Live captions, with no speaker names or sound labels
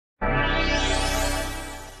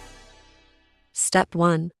Step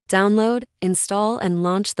 1. Download, install, and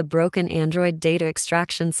launch the Broken Android Data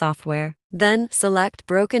Extraction software. Then, select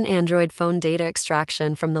Broken Android Phone Data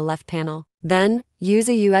Extraction from the left panel. Then, use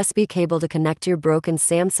a USB cable to connect your broken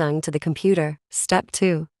Samsung to the computer. Step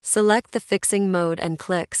 2. Select the fixing mode and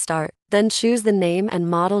click Start. Then choose the name and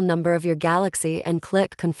model number of your Galaxy and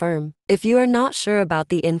click Confirm. If you are not sure about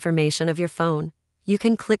the information of your phone, you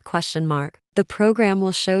can click question mark. The program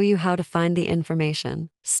will show you how to find the information.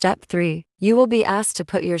 Step 3. You will be asked to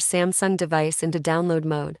put your Samsung device into download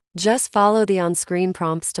mode. Just follow the on-screen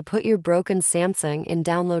prompts to put your broken Samsung in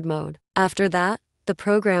download mode. After that, the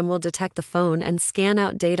program will detect the phone and scan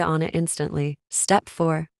out data on it instantly. Step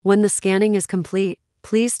 4. When the scanning is complete,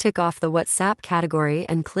 please tick off the WhatsApp category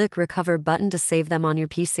and click Recover button to save them on your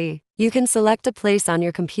PC. You can select a place on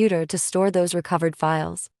your computer to store those recovered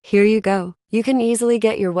files. Here you go. You can easily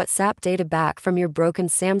get your WhatsApp data back from your broken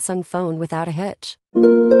Samsung phone without a hitch.